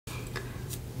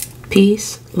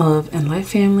Peace, love, and light,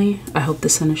 family. I hope the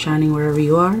sun is shining wherever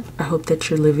you are. I hope that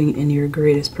you're living in your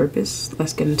greatest purpose.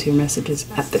 Let's get into your messages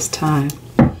at this time.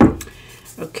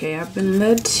 Okay, I've been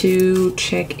led to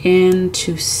check in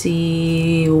to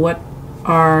see what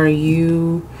are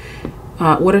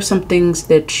some things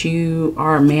that you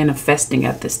are manifesting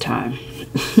at this time.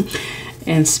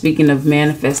 And speaking of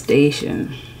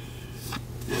manifestation,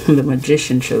 the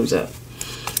magician shows up.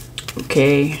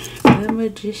 Okay, the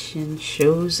magician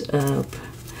shows up.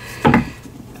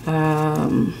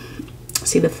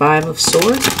 See the Five of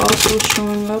Swords also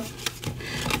showing up.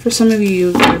 For some of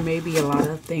you, there may be a lot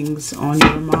of things on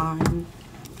your mind,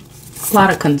 a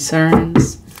lot of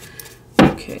concerns.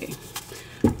 Okay,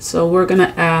 so we're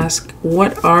gonna ask,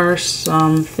 what are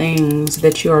some things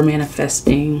that you are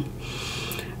manifesting,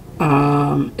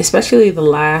 especially the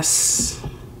last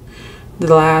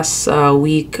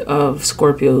week of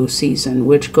Scorpio season,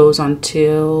 which goes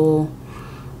until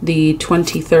the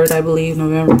 23rd, I believe,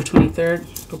 November 23rd.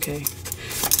 Okay.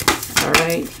 All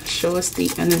right. Show us the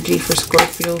energy for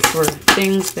Scorpio for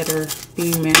things that are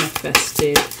being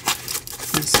manifested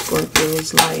in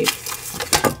Scorpio's life.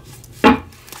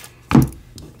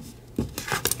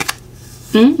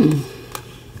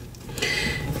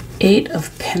 Eight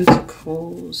of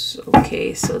Pentacles.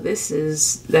 Okay, so this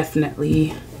is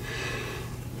definitely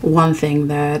one thing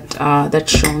that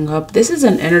that's showing up. This is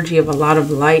an energy of a lot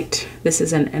of light. This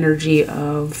is an energy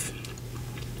of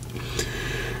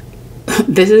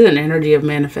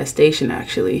manifestation.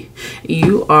 Actually,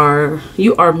 you are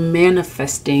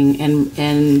manifesting,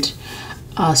 and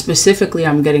specifically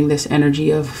I'm getting this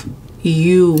energy of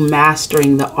you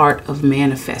mastering the art of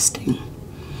manifesting,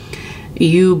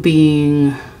 you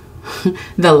being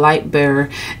the light bearer.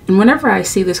 And whenever I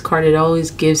see this card, it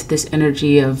always gives this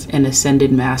energy of an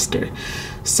ascended master,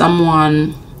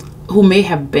 someone who may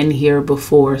have been here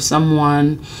before,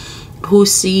 someone who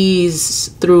sees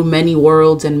through many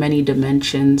worlds and many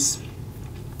dimensions.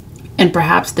 And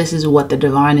perhaps this is what the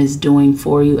divine is doing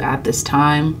for you at this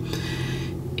time,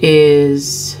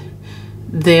 is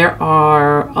there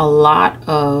are a lot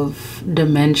of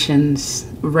dimensions,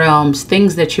 realms,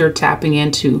 things that you're tapping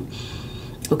into.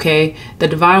 Okay, the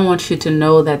divine wants you to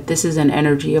know that this is an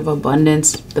energy of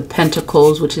abundance. The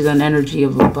Pentacles, which is an energy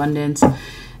of abundance.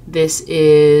 This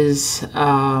is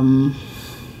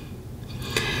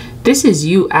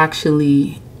you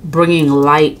actually bringing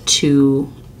light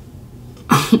to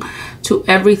to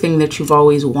everything that you've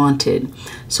always wanted.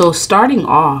 So starting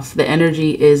off, the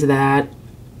energy is that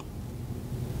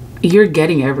you're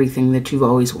getting everything that you've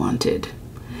always wanted.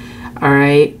 All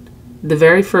right. The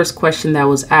very first question that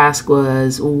was asked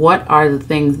was, what are the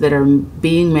things that are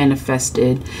being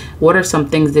manifested? What are some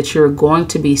things that you're going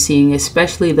to be seeing,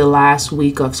 especially the last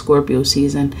week of Scorpio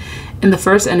season? And the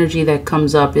first energy that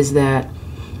comes up is that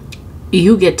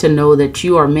you get to know that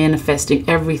you are manifesting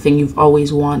everything you've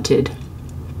always wanted.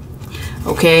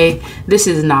 Okay, this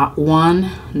is not one,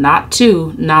 not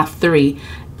two, not three,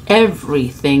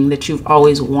 everything that you've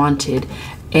always wanted.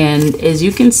 And as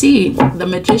you can see, the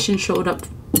magician showed up.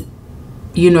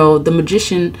 You know, the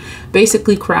magician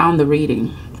basically crowned the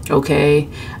reading. Okay,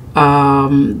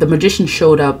 the magician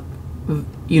showed up,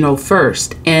 you know,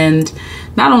 first. And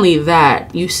not only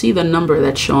that, you see the number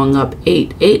that's showing up,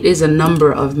 8. 8 is a number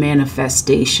of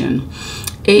manifestation.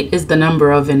 8 is the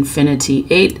number of infinity.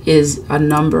 8 is a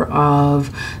number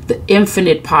of the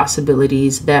infinite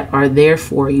possibilities that are there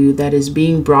for you, that is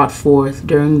being brought forth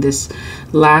during this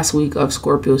last week of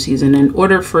Scorpio season. In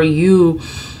order for you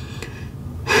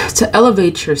to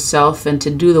elevate yourself and to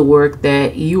do the work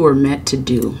that you were meant to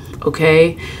do.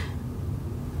 Okay.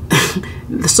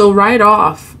 So right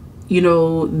off, you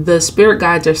know, the spirit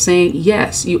guides are saying,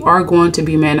 yes, you are going to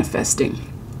be manifesting.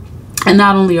 And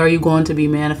not only are you going to be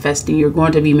manifesting, you're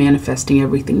going to be manifesting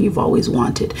everything you've always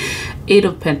wanted. 8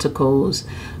 of Pentacles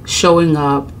showing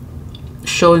up,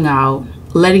 showing out,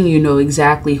 letting you know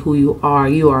exactly who you are.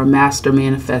 You are a master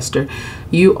manifester.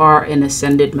 You are an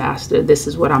ascended master. This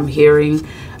is what I'm hearing.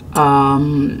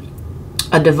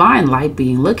 A divine light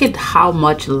being. Look at how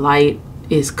much light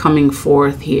is coming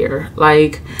forth here.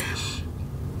 Like,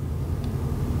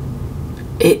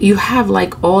 you have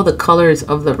like all the colors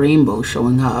of the rainbow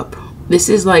showing up. This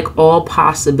is like all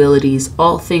possibilities,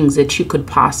 all things that you could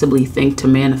possibly think to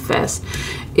manifest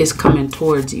is coming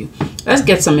towards you. Let's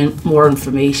get some more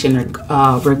information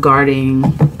regarding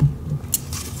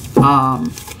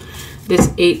this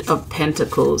 8 of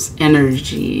Pentacles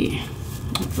energy.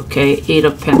 Okay, 8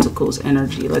 of Pentacles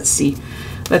energy. Let's see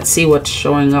what's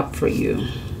showing up for you.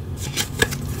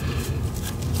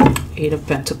 Eight of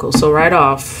Pentacles. So right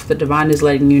off, the divine is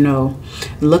letting you know,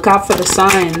 look out for the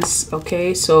signs.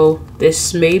 Okay, so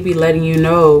this may be letting you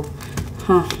know,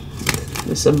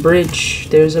 there's a bridge.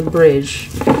 There's a bridge.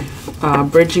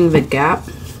 Bridging the gap.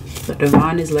 The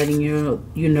divine is letting you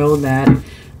know that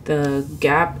the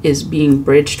gap is being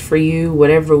bridged for you.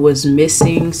 Whatever was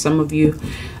missing, some of you,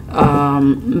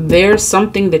 there's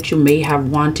something that you may have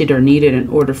wanted or needed in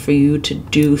order for you to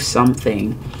do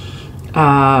something.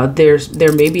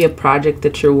 There may be a project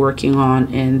that you're working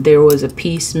on and there was a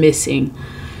piece missing.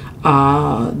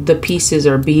 The pieces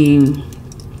are being,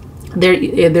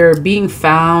 they're being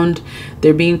found,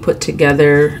 they're being put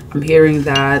together. I'm hearing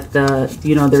that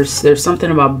there's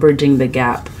something about bridging the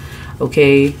gap.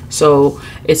 Okay, so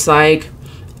it's like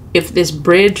if this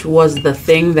bridge was the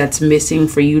thing that's missing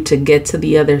for you to get to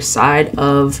the other side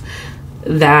of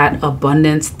that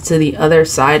abundance, to the other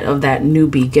side of that new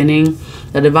beginning,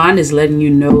 the divine is letting you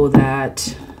know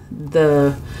that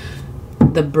the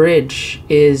bridge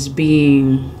is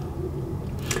being,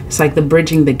 it's like the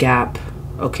bridging the gap.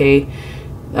 Okay,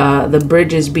 the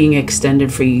bridge is being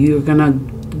extended for you. You're gonna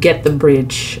get the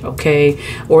bridge, okay?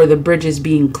 Or the bridge is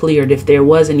being cleared. If there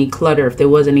was any clutter, if there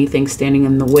was anything standing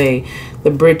in the way,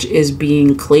 the bridge is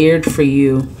being cleared for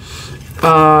you.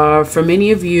 For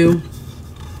many of you,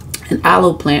 an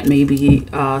aloe plant may be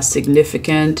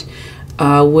significant,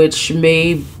 which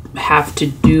may have to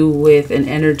do with an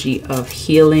energy of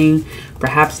healing,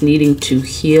 perhaps needing to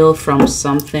heal from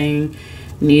something,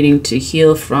 needing to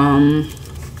heal from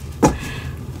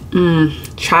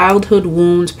childhood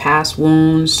wounds, past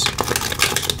wounds.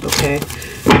 Okay,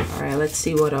 all right, let's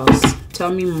see what else.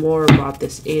 Tell me more about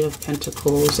this Eight of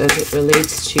Pentacles as it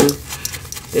relates to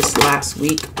this last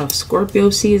week of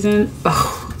Scorpio season.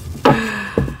 Oh,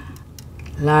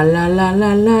 la la la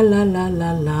la la la la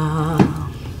la la.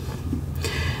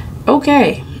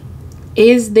 Okay,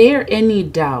 is there any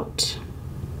doubt?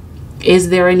 Is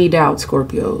there any doubt,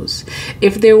 Scorpios?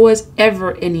 If there was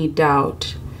ever any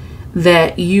doubt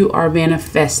that you are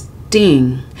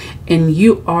manifesting and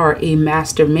you are a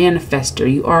master manifester,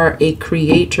 you are a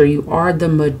creator, you are the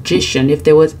magician, if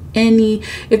there was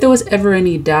ever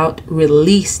any doubt,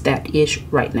 release that ish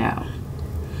right now.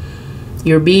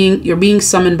 You're being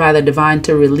summoned by the divine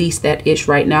to release that ish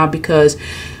right now, because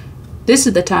this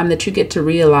is the time that you get to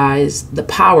realize the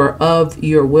power of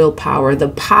your willpower, the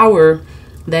power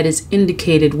that is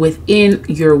indicated within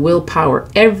your willpower.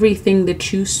 Everything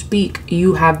that you speak,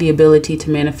 you have the ability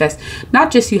to manifest. Not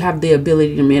just you have the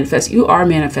ability to manifest, you are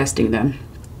manifesting them.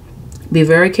 Be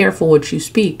very careful what you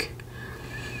speak.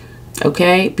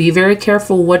 Okay? Be very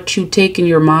careful what you take in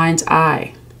your mind's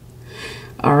eye.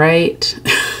 All right?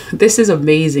 This is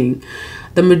amazing.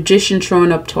 The magician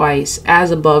showing up twice, as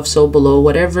above, so below.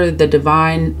 Whatever the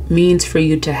divine means for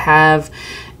you to have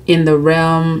in the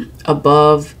realm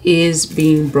above is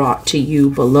being brought to you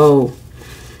below.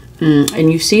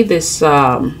 And you see this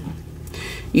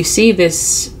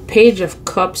Page of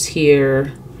Cups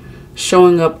here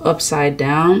showing up upside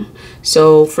down.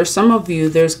 So for some of you,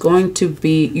 there's going to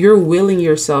be, you're willing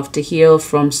yourself to heal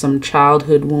from some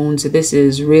childhood wounds. This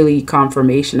is really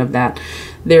confirmation of that.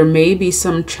 There may be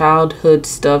some childhood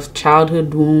stuff,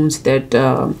 childhood wounds that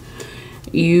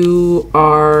you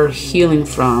are healing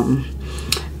from.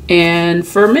 And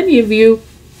for many of you,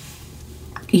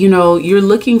 you know, you're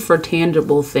looking for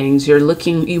tangible things. You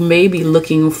may be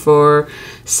looking for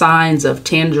signs of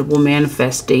tangible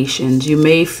manifestations. You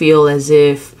may feel as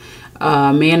if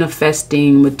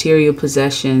manifesting material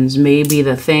possessions may be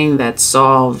the thing that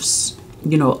solves,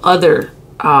 you know, other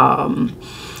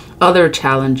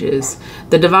challenges.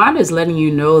 The divine is letting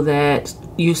you know that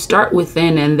you start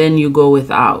within and then you go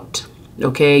without.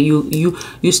 Okay,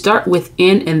 you start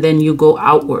within and then you go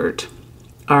outward.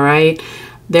 All right,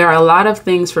 there are a lot of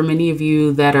things for many of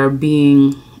you that are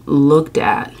being looked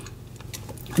at.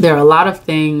 There are a lot of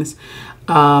things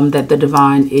that the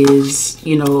divine is,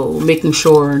 you know, making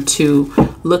sure to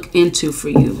look into for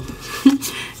you.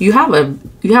 You have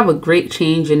a great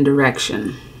change in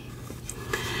direction.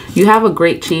 You have a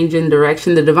great change in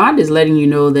direction. The divine is letting you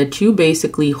know that you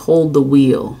basically hold the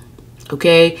wheel.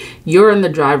 Okay, you're in the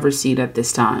driver's seat at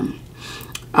this time.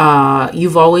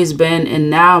 You've always been, and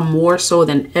now more so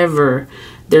than ever,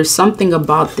 there's something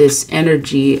about this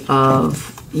energy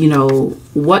of, you know,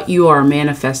 what you are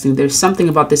manifesting. There's something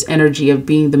about this energy of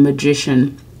being the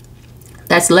magician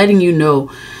that's letting you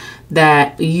know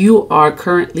that you are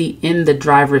currently in the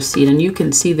driver's seat, and you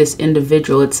can see this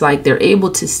individual. It's like they're able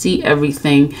to see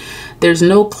everything. There's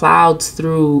no clouds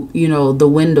through, you know, the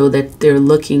window that they're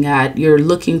looking at. You're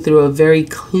looking through a very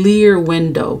clear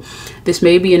window. This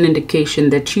may be an indication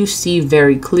that you see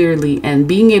very clearly, and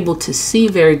being able to see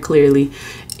very clearly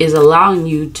is allowing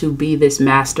you to be this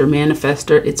master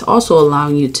manifester. It's also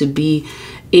allowing you to be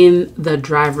in the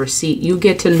driver's seat. You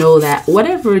get to know that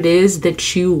whatever it is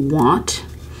that you want,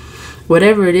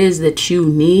 whatever it is that you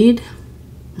need,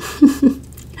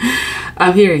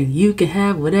 I'm hearing you can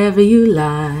have whatever you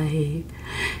like.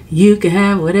 You can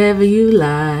have whatever you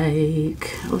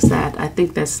like. What's that? I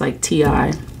think that's like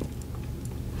T.I.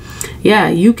 Yeah,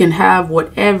 you can have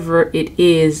whatever it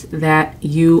is that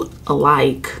you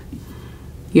like.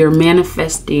 You're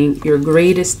manifesting your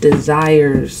greatest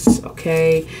desires,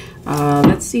 okay?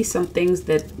 Let's see some things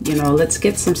that, you know, let's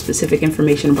get some specific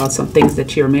information about some things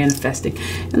that you're manifesting.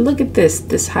 And look at this.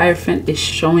 This Hierophant is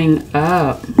showing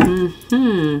up.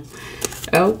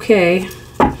 Okay.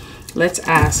 Let's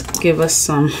ask. Give us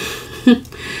some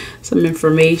some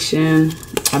information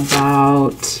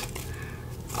about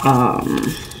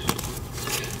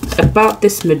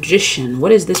this Magician.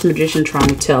 What is this Magician trying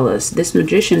to tell us? This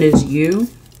Magician is you.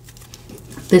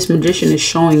 This Magician is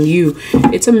showing you.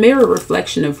 It's a mirror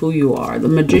reflection of who you are. The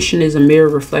Magician is a mirror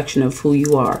reflection of who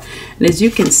you are. And as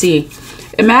you can see,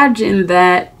 imagine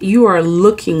that you are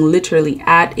looking literally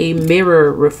at a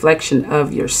mirror reflection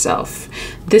of yourself.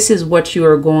 This is what you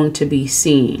are going to be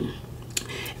seeing.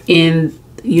 In,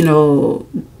 you know,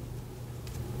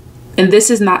 and this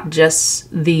is not just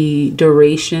the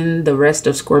duration, the rest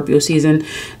of Scorpio season.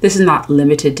 This is not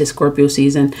limited to Scorpio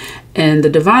season. And the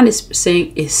divine is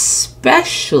saying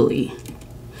especially,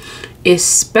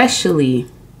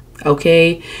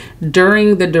 okay,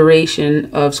 during the duration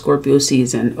of Scorpio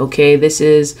season, okay? This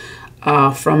is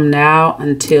from now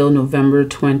until November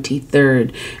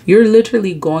 23rd. You're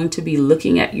literally going to be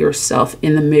looking at yourself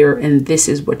in the mirror, and this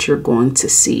is what you're going to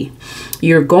see.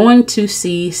 You're going to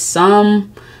see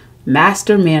some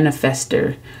master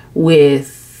manifester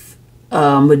with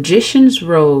a magician's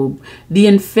robe, the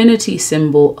infinity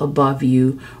symbol above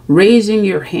you, raising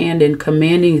your hand and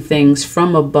commanding things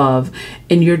from above,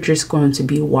 and you're just going to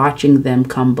be watching them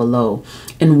come below.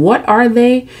 And what are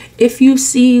they? If you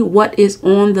see what is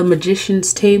on the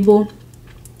magician's table,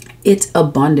 it's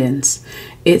abundance.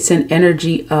 It's an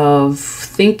energy of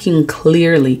thinking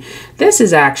clearly. This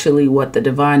is actually what the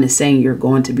divine is saying you're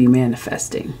going to be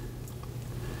manifesting.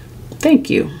 Thank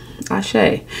you.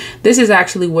 Ashe. This is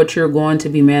actually what you're going to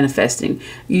be manifesting.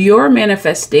 Your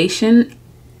manifestation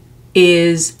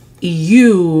is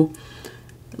you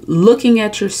looking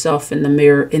at yourself in the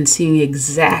mirror and seeing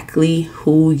exactly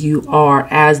who you are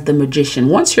as the magician.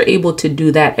 Once you're able to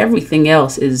do that, everything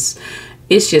else it's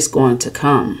just going to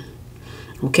come.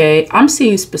 Okay, I'm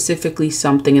seeing specifically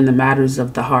something in the matters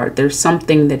of the heart. There's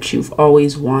something that you've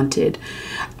always wanted.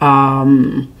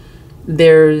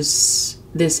 There's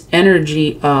this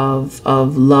energy of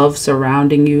love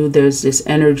surrounding you. There's this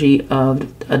energy of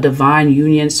a divine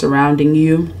union surrounding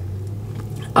you.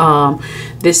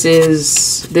 This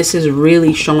is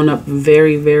really showing up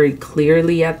very, very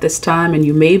clearly at this time, and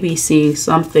you may be seeing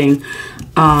something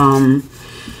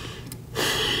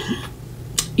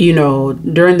you know,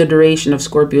 during the duration of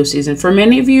Scorpio season. For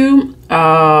many of you,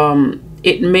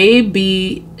 it may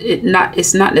be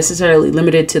it's not necessarily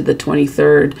limited to the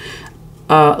 23rd.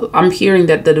 I'm hearing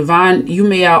that the divine, you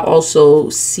may also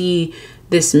see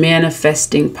this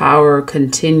manifesting power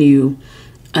continue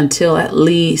until at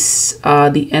least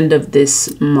the end of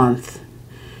this month.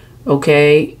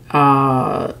 Okay.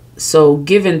 So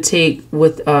give and take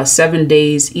with 7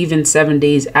 days, even 7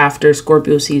 days after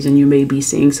Scorpio season, you may be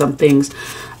seeing some things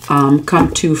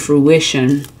come to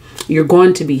fruition. You're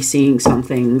going to be seeing some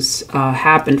things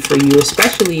happen for you,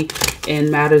 especially in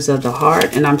matters of the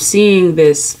heart. And I'm seeing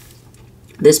this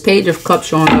Page of Cups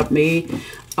showing up may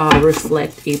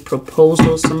reflect a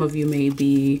proposal. Some of you may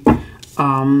be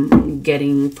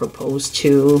getting proposed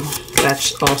to.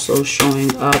 That's also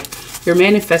showing up. You're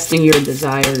manifesting your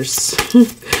desires.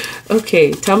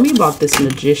 Okay, tell me about this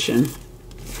magician.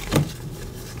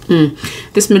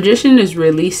 This magician is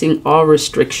releasing all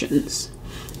restrictions.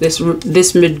 This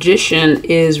magician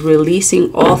is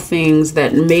releasing all things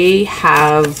that may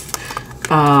have,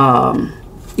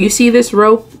 you see this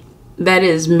rope that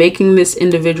is making this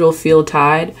individual feel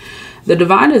tied? The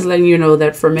divine is letting you know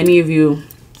that for many of you,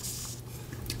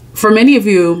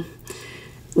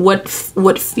 what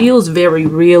feels very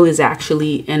real is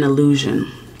actually an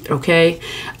illusion. Okay,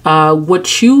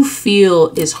 what you feel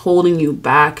is holding you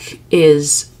back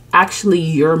is actually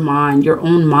your mind, your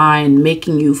own mind,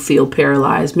 making you feel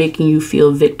paralyzed, making you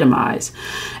feel victimized.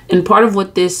 And part of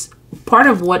what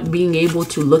being able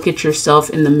to look at yourself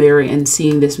in the mirror and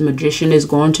seeing this magician is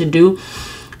going to do,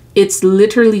 it's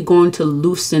literally going to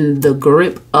loosen the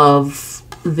grip of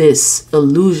this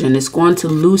illusion. It's going to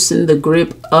loosen the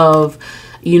grip of,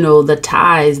 the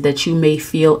ties that you may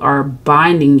feel are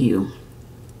binding you.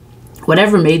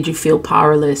 Whatever made you feel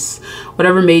powerless,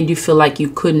 whatever made you feel like you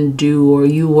couldn't do, or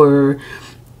you were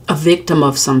a victim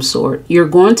of some sort, you're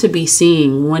going to be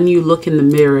seeing, when you look in the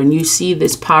mirror and you see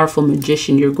this powerful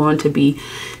magician, you're going to be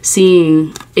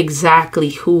seeing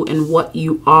exactly who and what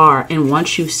you are. And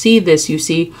once you see this, you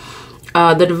see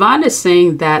the divine is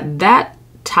saying that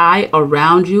tie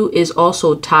around you is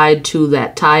also tied to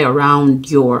that tie around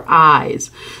your eyes.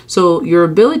 So your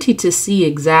ability to see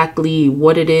exactly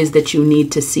what it is that you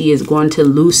need to see is going to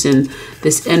loosen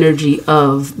this energy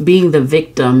of being the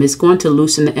victim. It's going to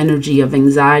loosen the energy of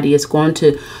anxiety. It's going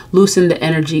to loosen the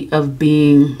energy of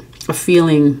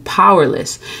feeling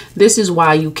powerless. This is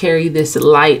why you carry this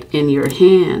light in your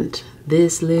hand.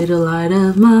 This little light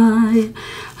of mine,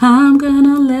 I'm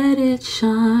gonna let it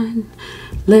shine.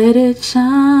 Let it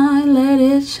shine, let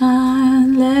it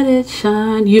shine, let it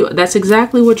shine. That's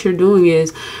exactly what you're doing.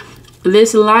 Is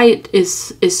this light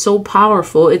is so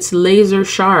powerful. It's laser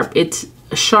sharp. It's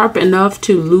sharp enough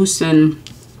to loosen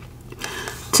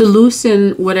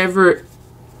whatever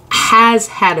has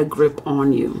had a grip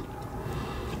on you.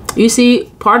 You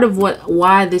see, part of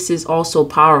why this is also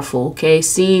powerful, okay,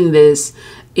 seeing this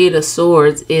Eight of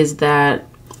Swords, is that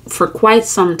for quite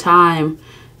some time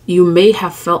you may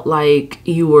have felt like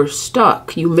you were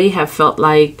stuck. You may have felt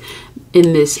like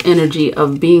in this energy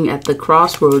of being at the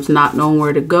crossroads, not knowing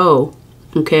where to go.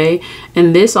 Okay.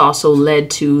 And this also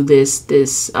led to this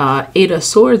Eight of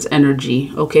Swords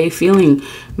energy. Okay. Feeling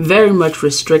very much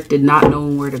restricted, not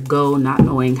knowing where to go, not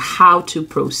knowing how to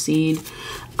proceed.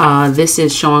 This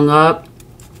is showing up.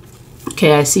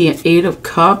 Okay. I see an Eight of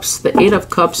Cups. The Eight of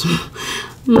Cups,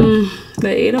 the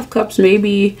Eight of Cups,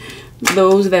 maybe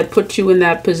those that put you in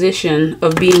that position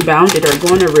of being bounded are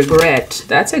going to regret.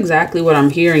 That's exactly what I'm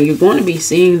hearing. You're going to be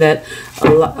seeing that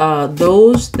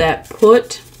those that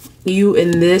put you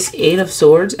in this Eight of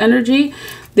Swords energy,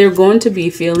 they're going to be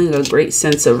feeling a great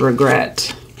sense of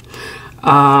regret.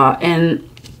 And,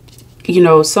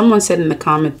 someone said in the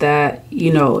comment that,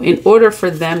 in order for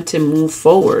them to move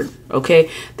forward, okay,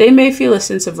 they may feel a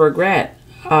sense of regret.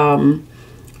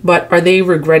 But are they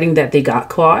regretting that they got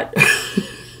caught?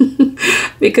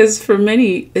 Because for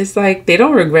many, it's like they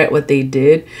don't regret what they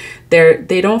did.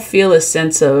 They don't feel a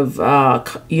sense of,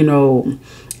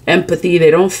 empathy.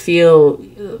 They don't feel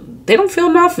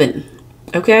nothing.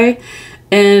 Okay.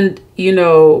 And,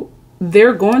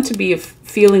 they're going to be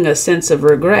feeling a sense of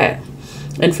regret.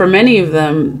 And for many of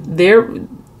them, they're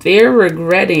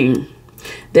regretting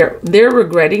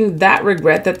that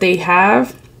regret that they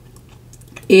have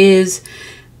is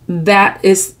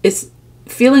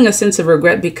feeling a sense of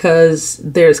regret because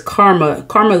there's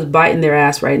karma's biting their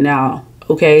ass right now.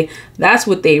 Okay, that's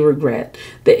what they regret.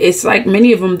 It's like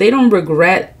many of them, they don't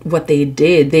regret what they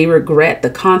did, they regret the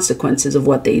consequences of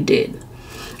what they did.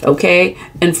 Okay,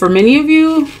 and for many of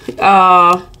you,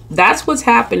 that's what's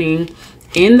happening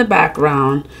in the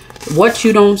background, what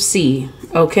you don't see.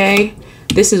 Okay,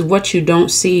 this is what you don't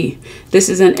see. This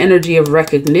is an energy of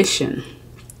recognition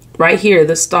right here,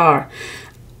 the Star.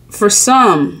 For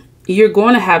some, you're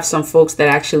going to have some folks that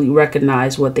actually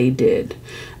recognize what they did.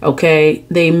 Okay,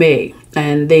 they may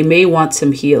want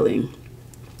some healing.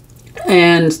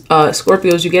 And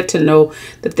Scorpios, you get to know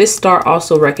that this Star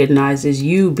also recognizes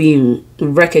you being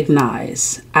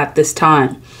recognized at this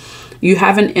time. You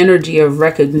have an energy of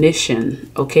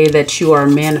recognition, okay, that you are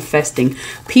manifesting.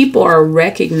 People are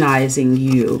recognizing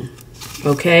you.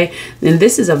 Okay, and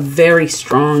this is a very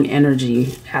strong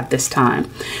energy at this time.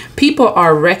 People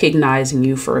are recognizing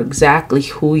you for exactly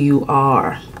who you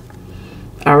are.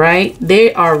 All right,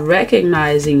 they are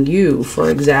recognizing you for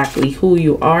exactly who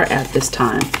you are at this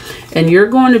time, and you're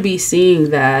going to be seeing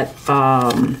that.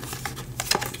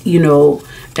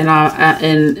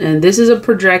 And this is a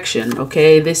projection.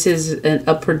 Okay, this is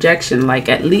a projection, like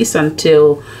at least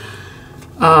until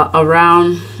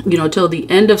around, till the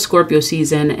end of Scorpio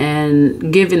season,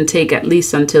 and give and take at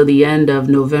least until the end of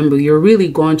November, you're really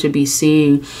going to be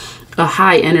seeing a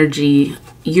high energy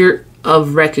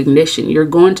of recognition. You're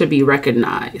going to be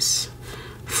recognized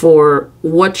for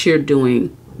what you're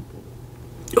doing,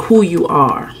 who you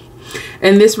are.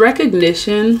 And this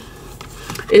recognition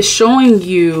is showing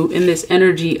you in this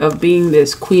energy of being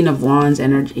this Queen of Wands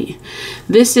energy.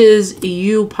 This is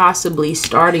you possibly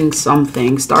starting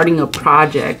something, starting a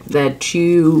project that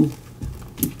you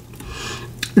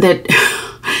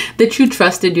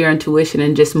trusted your intuition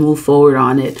and just move forward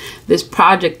on it. This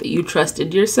project that you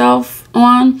trusted yourself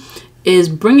on is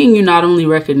bringing you not only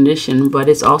recognition, but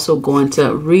it's also going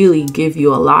to really give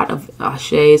you a lot of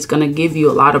it's going to give you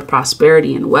a lot of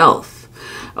prosperity and wealth.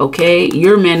 Okay,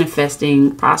 you're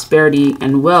manifesting prosperity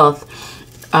and wealth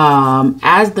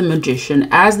as the magician,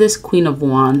 as this Queen of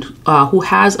Wands, who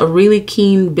has a really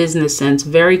keen business sense,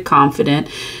 very confident.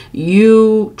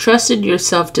 You trusted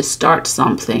yourself to start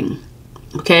something.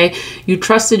 Okay, you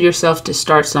trusted yourself to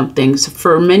start something. So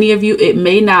for many of you, it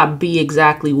may not be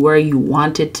exactly where you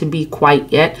want it to be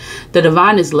quite yet. The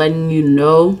divine is letting you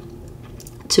know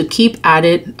to keep at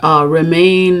it,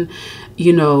 remain,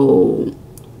 you know,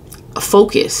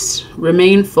 focused,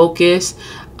 remain focused,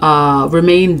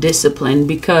 remain disciplined,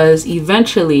 because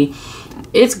eventually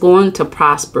it's going to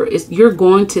prosper. You're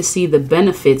going to see the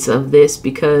benefits of this,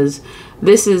 because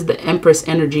this is the Empress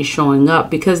energy showing up,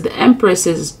 because the Empress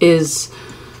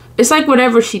it's like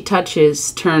whatever she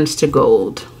touches turns to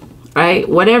gold, right?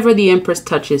 Whatever the Empress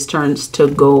touches turns to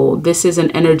gold. This is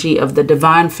an energy of the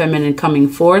divine feminine coming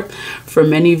forth. For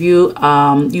many of you,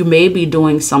 you may be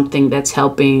doing something that's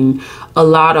helping a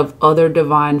lot of other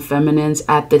divine feminines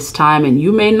at this time, and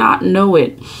you may not know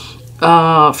it.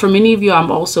 For many of you,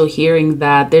 I'm also hearing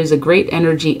that there's a great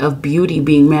energy of beauty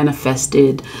being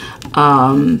manifested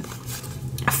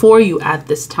for you at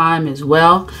this time as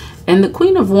well. And the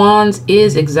Queen of Wands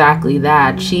is exactly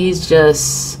that. She's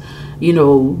just, you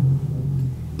know,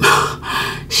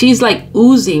 she's like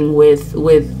oozing with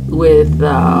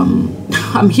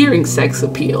I'm hearing sex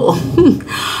appeal.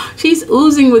 She's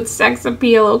oozing with sex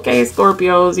appeal. Okay,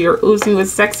 Scorpios, you're oozing with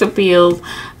sex appeal.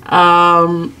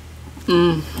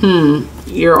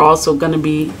 You're also going to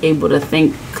be able to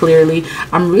think clearly.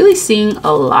 I'm really seeing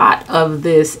a lot of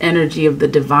this energy of the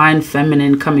divine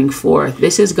feminine coming forth.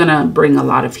 This is going to bring a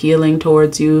lot of healing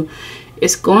towards you.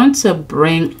 It's going to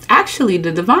bring, actually,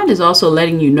 the divine is also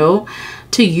letting you know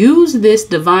to use this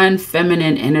divine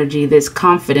feminine energy, this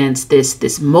confidence, this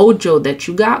mojo that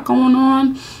you got going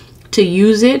on, to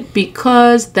use it,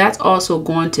 because that's also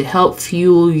going to help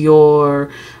fuel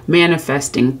your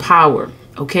manifesting power.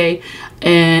 Okay,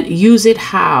 and use it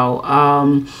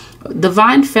how?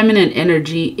 Divine feminine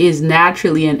energy is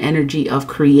naturally an energy of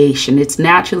creation. It's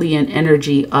naturally an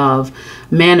energy of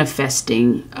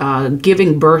manifesting,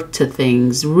 giving birth to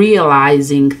things,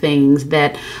 realizing things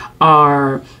that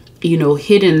are, you know,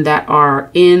 hidden, that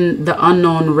are in the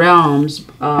unknown realms,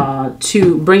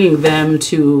 to bringing them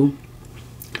to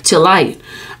light.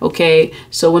 Okay,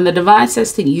 so when the divine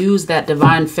says to use that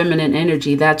divine feminine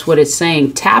energy, that's what it's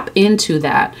saying. Tap into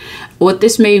that. What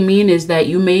this may mean is that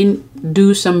you may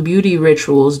do some beauty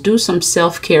rituals, do some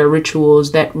self-care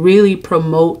rituals that really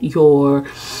promote your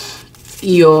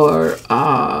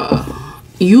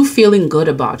you feeling good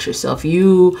about yourself,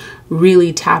 you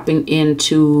really tapping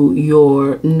into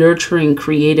your nurturing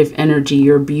creative energy,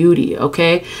 your beauty.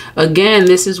 Okay, again,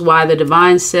 this is why the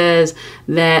divine says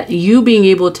that you being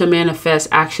able to manifest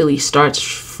actually starts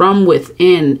from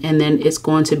within, and then it's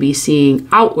going to be seeing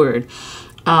outward.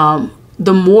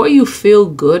 The more you feel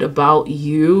good about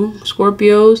you,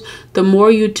 Scorpios, the more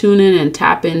you tune in and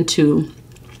tap into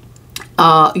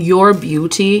your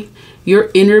beauty,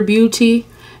 your inner beauty,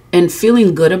 and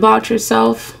feeling good about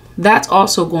yourself, that's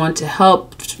also going to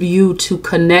help you to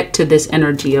connect to this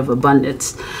energy of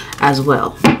abundance as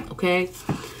well. Okay,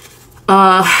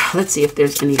 let's see if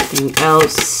there's anything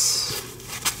else.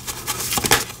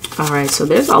 All right, so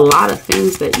there's a lot of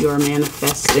things that you are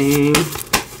manifesting,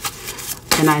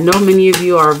 and I know many of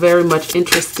you are very much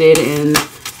interested in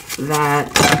that,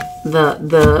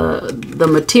 the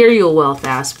material wealth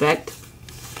aspect.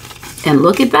 And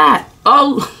look at that.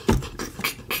 Oh,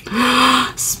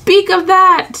 speak of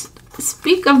that.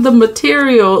 Speak of the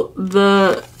material.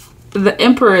 The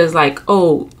Emperor is like,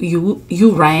 oh,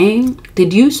 you rang?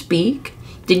 Did you speak?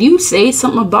 Did you say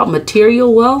something about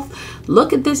material wealth?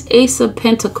 Look at this Ace of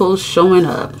Pentacles showing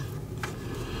up.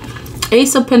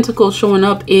 Ace of Pentacles showing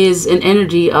up is an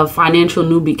energy of financial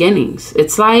new beginnings.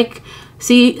 It's like,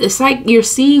 see, it's like you're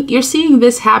seeing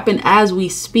this happen as we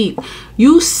speak.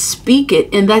 You speak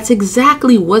it, and that's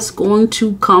exactly what's going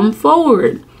to come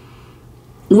forward.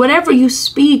 Whatever you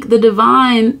speak, the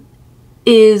divine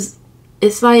is,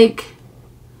 it's like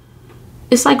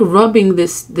rubbing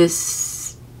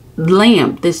this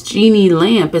lamp, this genie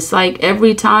lamp. It's like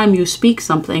every time you speak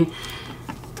something,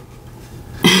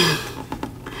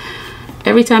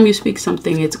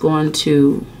 it's going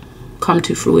to come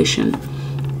to fruition.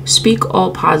 Speak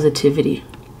all positivity.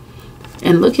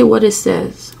 And look at what it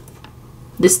says.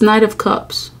 This Knight of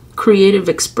Cups, creative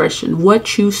expression.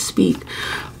 What you speak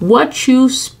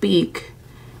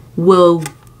will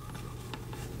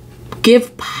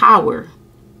give power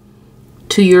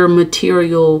to your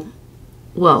material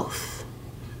wealth,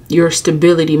 your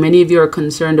stability. Many of you are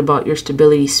concerned about your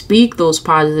stability. Speak those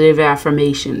positive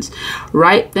affirmations.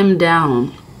 Write them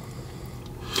down.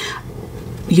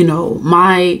 You know,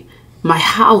 my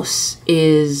house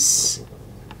is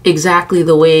exactly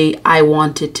the way I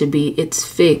want it to be. It's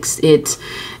fixed. It's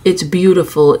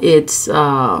beautiful. It's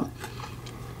a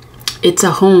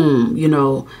home. You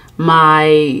know,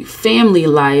 my family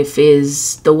life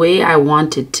is the way I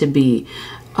want it to be.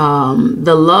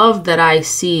 The love that I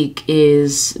seek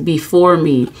is before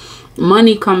me.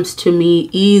 Money comes to me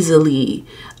easily.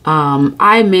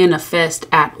 I manifest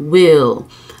at will.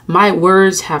 My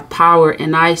words have power,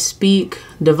 and I speak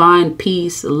divine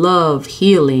peace, love,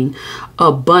 healing,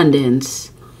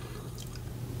 abundance.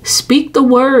 Speak the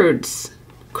words.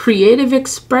 Creative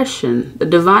expression. The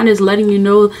divine is letting you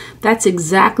know that's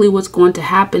exactly what's going to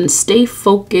happen. Stay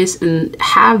focused and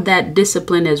have that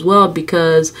discipline as well,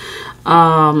 because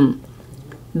the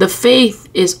faith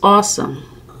is awesome,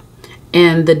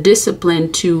 and the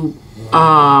discipline to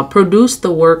produce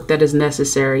the work that is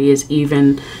necessary is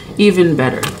even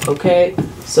better. Okay,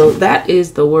 so that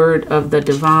is the word of the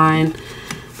divine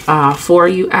for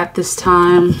you at this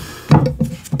time.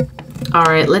 All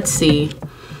right, let's see.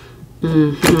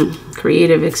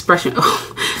 Creative expression.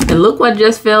 Oh, and look what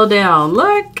just fell down.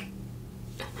 Look,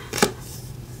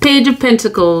 Page of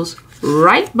Pentacles.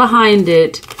 Right behind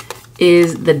it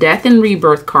is the Death and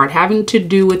Rebirth card, having to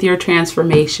do with your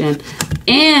transformation,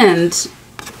 and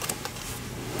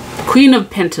Queen of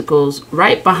Pentacles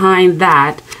right behind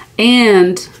that,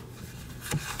 and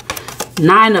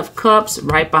Nine of Cups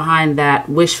right behind that,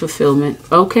 wish fulfillment.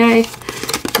 Okay,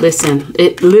 listen,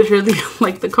 it literally,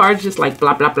 like, the cards just like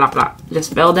blah blah blah blah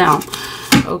just fell down.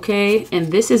 Okay,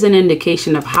 and this is an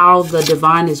indication of how the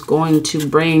divine is going to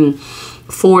bring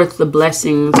forth the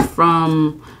blessings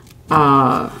from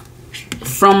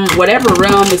whatever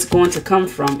realm it's going to come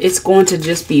from. It's going to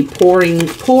just be pouring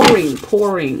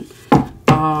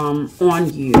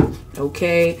on you.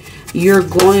 Okay, you're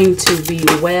going to be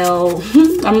well.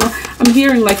 I'm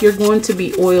hearing like you're going to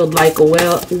be oiled like a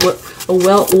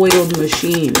well-oiled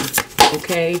machine.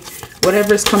 Okay,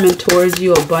 whatever's coming towards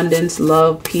you, abundance,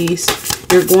 love, peace,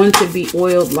 you're going to be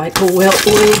oiled like a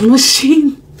well-oiled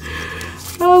machine.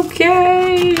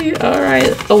 Okay, all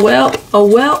right, a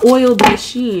well-oiled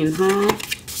machine, huh?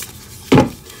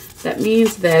 That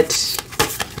means that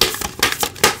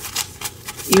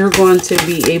you're going to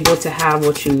be able to have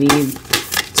what you need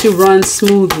to run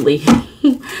smoothly.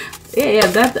 yeah,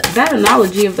 that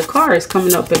analogy of the car is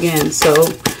coming up again. So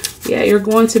yeah, you're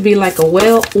going to be like a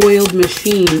well-oiled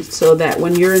machine, so that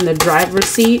when you're in the driver's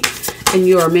seat and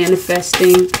you are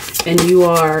manifesting and you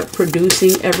are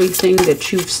producing everything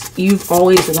that you've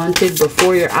always wanted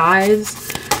before your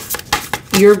eyes,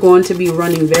 you're going to be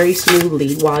running very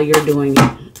smoothly while you're doing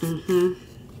it.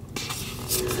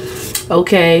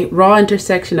 Okay, raw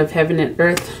intersection of heaven and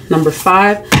earth, number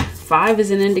 5. 5 is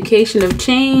an indication of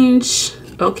change.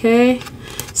 Okay,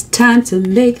 it's time to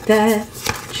make that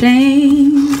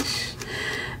change.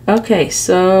 Okay,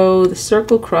 so the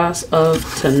circle cross of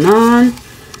Tanan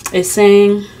is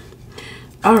saying,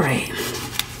 all right,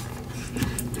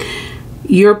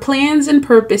 your plans and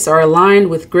purpose are aligned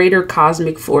with greater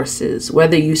cosmic forces.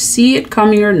 Whether you see it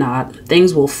coming or not,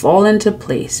 things will fall into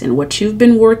place, and what you've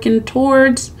been working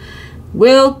towards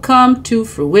will come to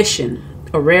fruition.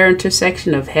 A rare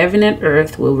intersection of heaven and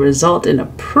earth will result in a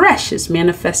precious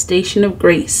manifestation of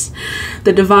grace.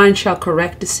 The divine shall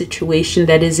correct a situation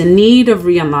that is in need of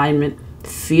realignment.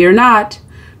 Fear not,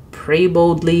 pray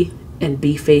boldly, and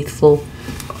be faithful.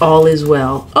 All is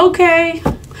well. Okay,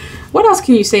 what else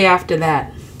can you say after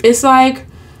that? It's like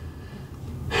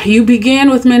you began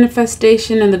with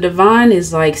manifestation, and the divine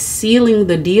is like sealing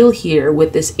the deal here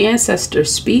with this ancestor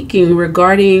speaking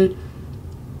regarding,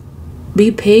 be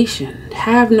patient,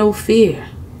 have no fear,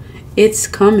 it's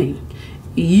coming.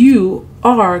 You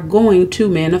are going to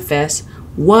manifest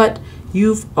what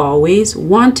you've always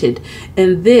wanted,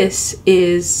 and this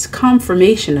is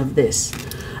confirmation of this.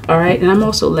 All right, and I'm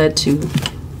also led to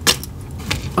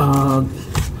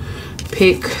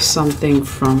pick something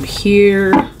from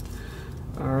here.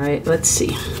 All right, let's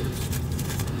see.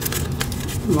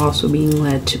 I'm also being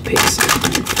led to pick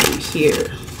something from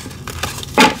here.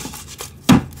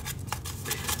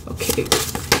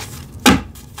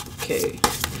 Okay,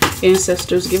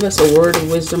 ancestors, give us a word of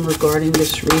wisdom regarding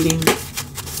this reading.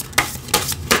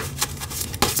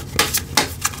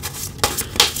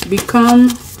 Become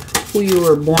who you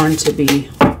were born to be.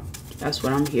 That's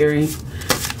what I'm hearing.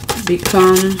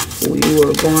 Become who you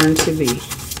were born to be.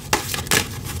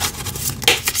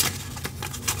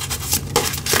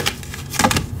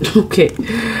 Okay.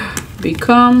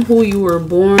 Become who you were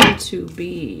born to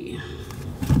be.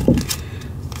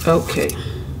 Okay.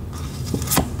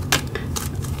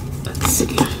 Let's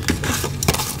see.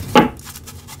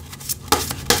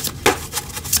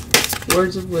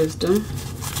 Words of wisdom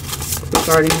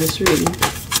regarding this reading.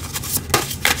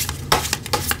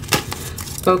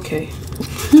 Okay.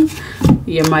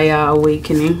 Yemaya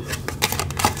awakening.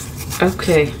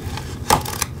 Okay.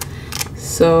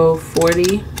 So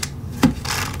 40.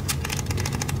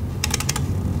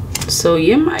 So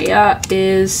Yemaya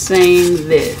is saying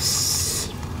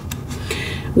this.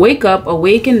 Wake up,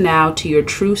 awaken now to your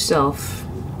true self.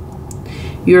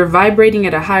 You're vibrating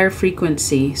at a higher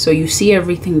frequency, so you see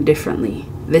everything differently.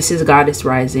 This is Goddess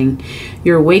Rising.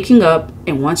 You're waking up,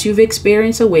 and once you've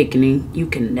experienced awakening, you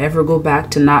can never go back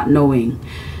to not knowing.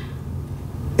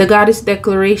 The Goddess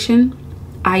Declaration,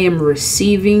 I am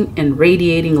receiving and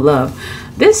radiating love.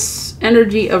 This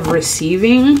energy of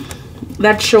receiving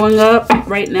that's showing up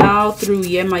right now through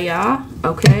Yemaya,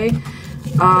 okay,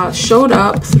 showed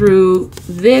up through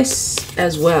this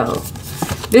as well.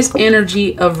 This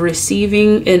energy of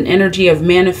receiving, an energy of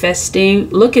manifesting.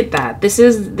 Look at that. This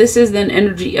is an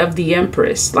energy of the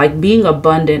Empress, like being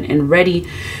abundant and ready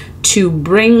to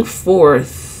bring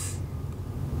forth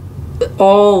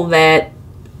all that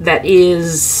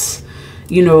is,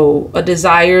 you know, a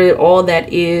desire, all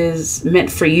that is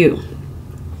meant for you.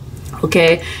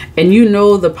 Okay, and you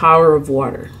know the power of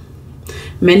water.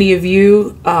 Many of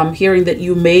you hearing that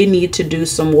you may need to do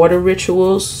some water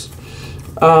rituals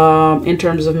in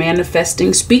terms of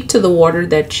manifesting. Speak to the water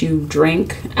that you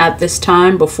drink at this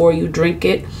time before you drink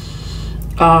it.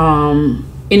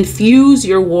 Infuse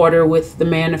your water with the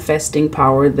manifesting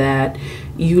power that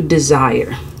you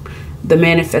desire, the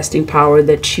manifesting power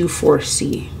that you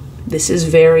foresee. This is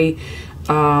very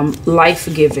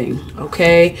life-giving,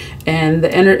 okay? And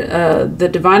the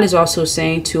divine is also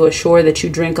saying to assure that you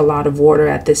drink a lot of water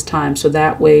at this time, so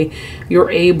that way you're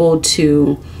able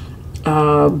to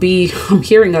be, I'm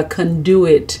hearing, a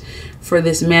conduit for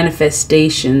this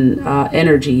manifestation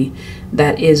energy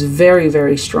that is very,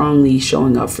 very strongly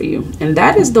showing up for you. And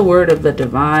that is the word of the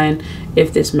divine.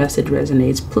 If this message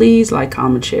resonates, please like,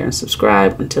 comment, share, and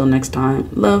subscribe. Until next time,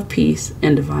 love, peace,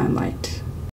 and divine light.